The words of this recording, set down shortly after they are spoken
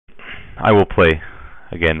I will play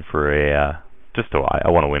again for a just a while.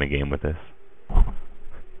 I want to win a game with this.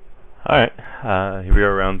 Alright, here we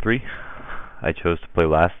are, round 3. I chose to play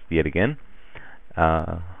last yet again.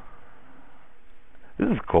 This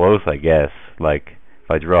is close, I guess. Like,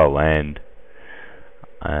 if I draw a land,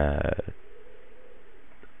 if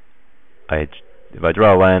I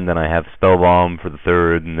draw a land, then I have Spellbomb for the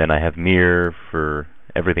 3rd, and then I have Mirror for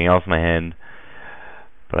everything else in my hand.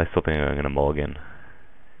 But I still think I'm going to mulligan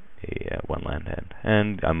a 1 land hand,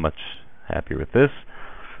 and I'm much happier with this.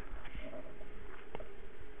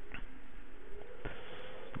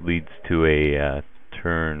 Leads to a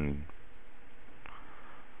turn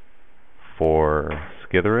 4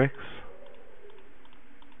 Skitherix.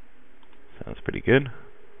 Sounds pretty good.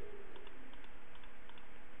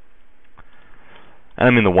 And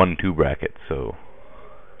I'm in the 1-2 bracket, so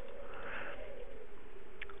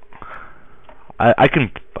I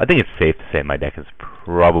think it's safe to say my deck is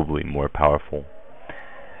probably more powerful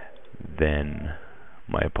than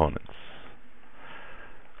my opponent's.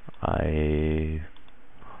 I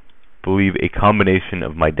believe a combination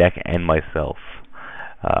of my deck and myself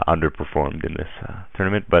underperformed in this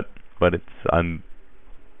tournament, but this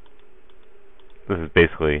is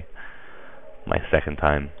basically my third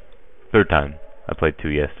time. I played 2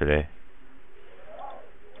 yesterday,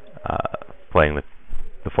 playing with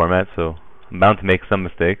the format, so I'm bound to make some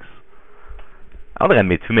mistakes. I don't think I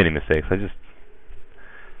made too many mistakes. I just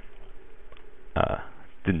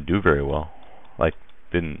didn't do very well. Like,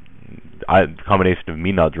 combination of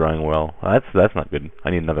me not drawing well. That's not good. I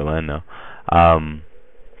need another land now.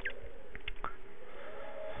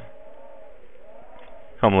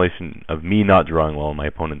 Combination of me not drawing well and my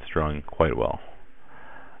opponent's drawing quite well.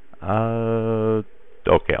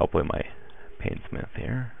 Okay, I'll play my Painsmith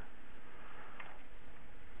here.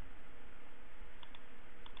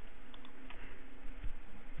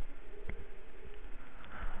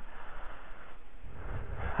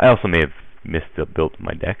 I also may have misbuilt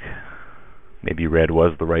my deck. Maybe red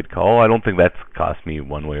was the right call. I don't think that's cost me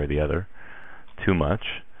one way or the other too much.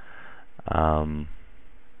 I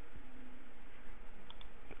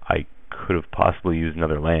could have possibly used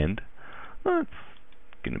another land. It's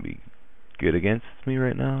going to be good against me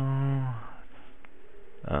right now.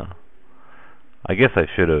 I guess I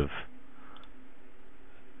should have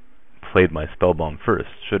played my Spellbomb first,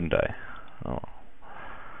 shouldn't I? Oh.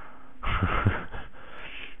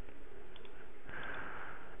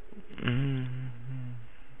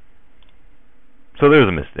 So there's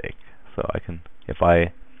a mistake. So I can, if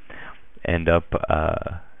I end up,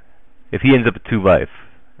 if he ends up at 2 life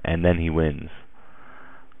and then he wins,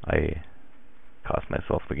 I cost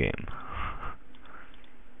myself the game.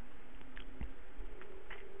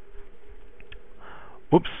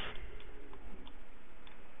 Whoops.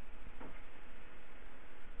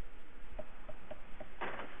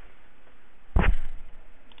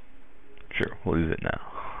 Sure, we'll use it now.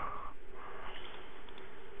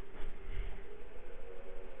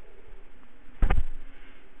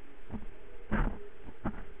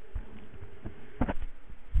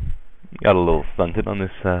 Got a little stunted on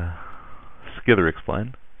this Skitherix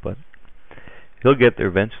plan, but he'll get there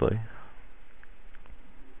eventually.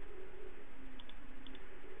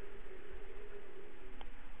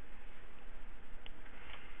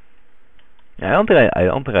 I don't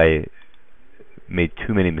think I made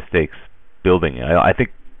too many mistakes building it. I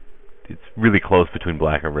think it's really close between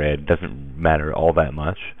black and red. It doesn't matter all that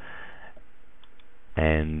much.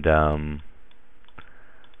 And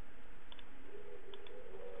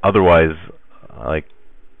otherwise, like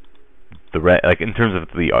the like in terms of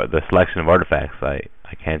the selection of artifacts, I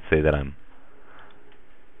can't say that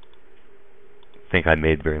think I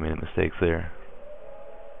made very many mistakes there.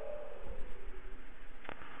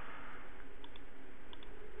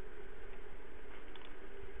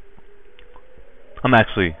 I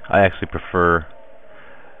actually prefer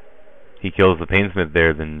he kills the Painsmith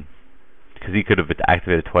there than, because he could have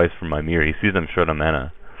activated twice from my mirror. He sees I'm short on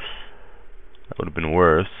mana. That would have been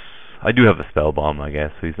worse. I do have a Spellbomb, I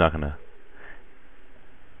guess, so he's not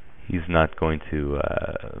going to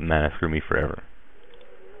mana screw me forever.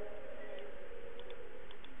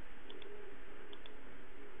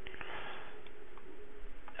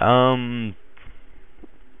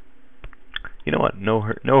 You know what? No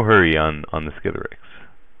hurry on the Skitherix.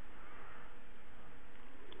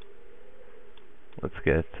 Let's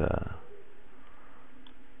get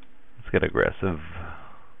aggressive.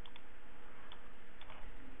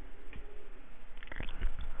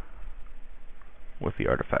 With the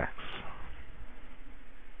artifacts.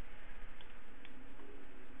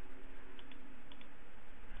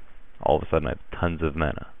 All of a sudden I have tons of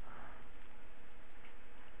mana.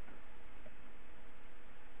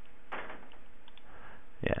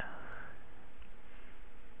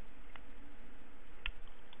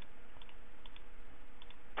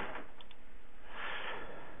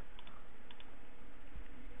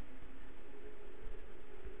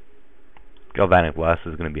 Galvanic Blast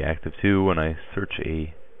is going to be active too when I search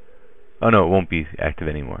a... Oh no, it won't be active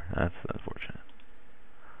anymore. That's unfortunate.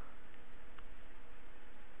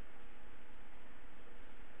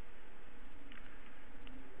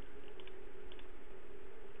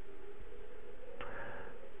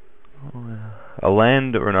 A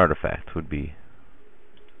land or an artifact would be...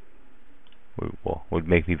 would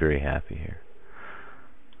make me very happy here.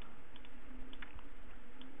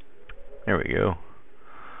 There we go.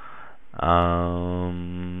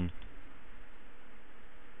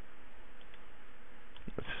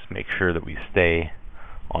 Let's just make sure that we stay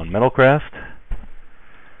on Metalcraft.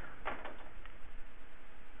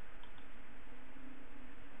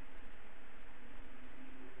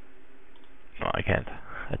 No, I can't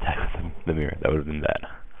attack with the mirror. That would have been bad.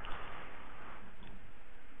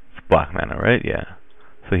 It's black mana, right? Yeah.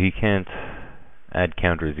 So he can't add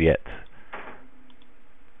counters yet.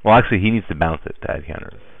 Well, actually, he needs to bounce it to add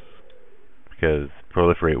counters, because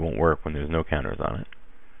Proliferate won't work when there's no counters on it.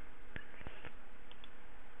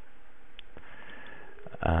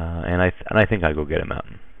 And I think I'll go get a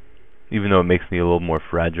mountain, even though it makes me a little more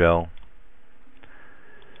fragile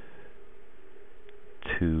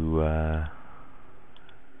to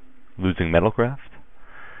losing Metalcraft.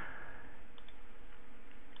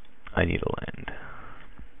 I need a land,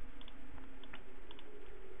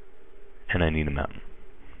 and I need a mountain.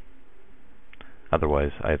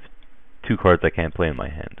 Otherwise, I have 2 cards I can't play in my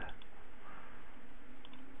hand.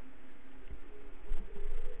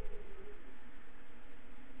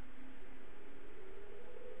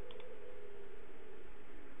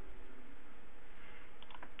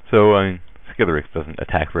 So, I mean, Skitherix doesn't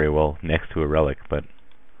attack very well next to a relic, but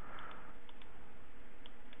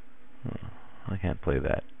I can't play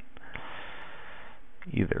that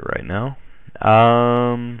either right now.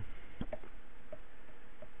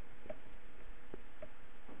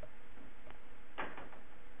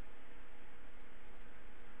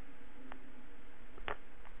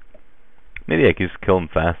 Maybe I could just kill him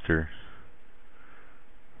faster,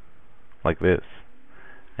 like this.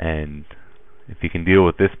 And if he can deal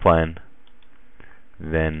with this plan,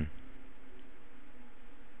 then...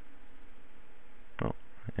 Oh,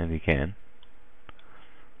 and he can.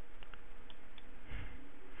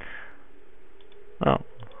 Oh,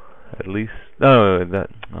 at least... Oh,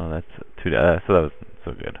 that's too... so that was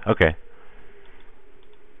so good. Okay.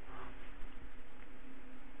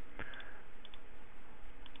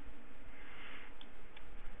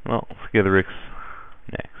 Well, Skitherix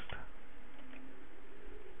next.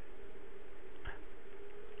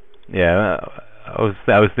 Yeah, I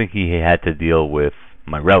was thinking he had to deal with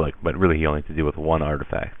my relic, but really he only had to deal with 1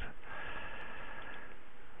 artifact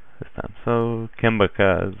this time. So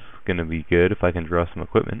Kembaka is gonna be good if I can draw some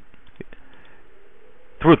equipment.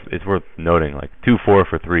 It's worth noting, like 2/4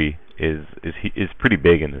 for 3 is pretty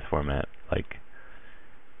big in this format. Like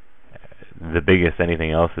the biggest anything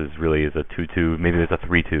else is really a 2/2, maybe there's a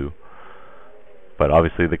 3/2. But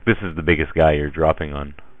obviously, like, this is the biggest guy you're dropping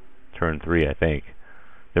on turn 3, I think.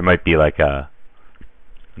 There might be like a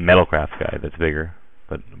Metalcraft guy that's bigger,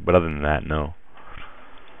 but other than that, no.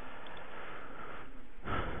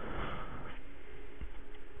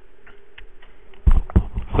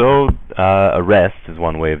 So a rest is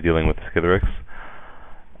one way of dealing with Skitherix.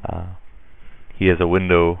 He has a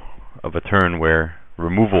window of a turn where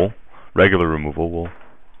removal, regular removal,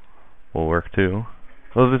 will work too.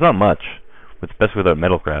 Well, there's not much, especially without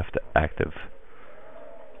Metalcraft active.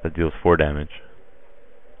 That deals 4 damage.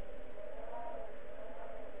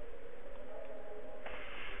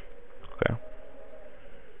 Okay.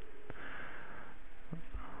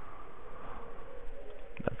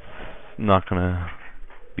 That's not gonna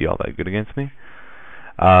be all that good against me.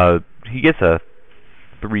 He gets a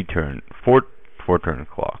 4-turn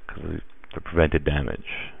clock to prevented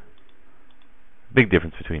damage. Big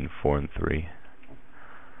difference between 4 and 3.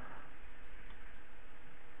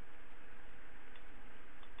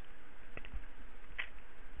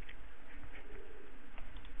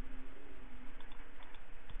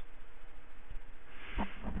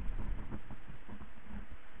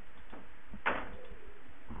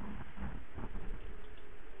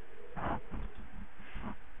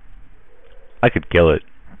 I could kill it.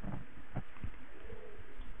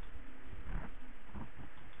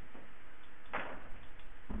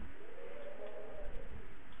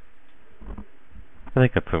 I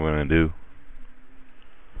think that's what I'm going to do.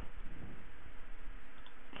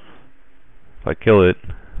 If I kill it,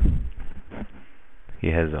 he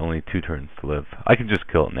has only 2 turns to live. I can just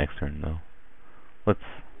kill it next turn, though.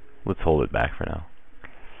 Let's hold it back for now.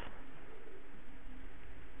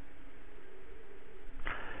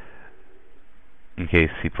 case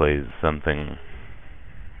he plays something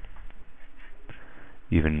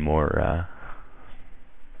even more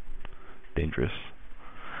dangerous.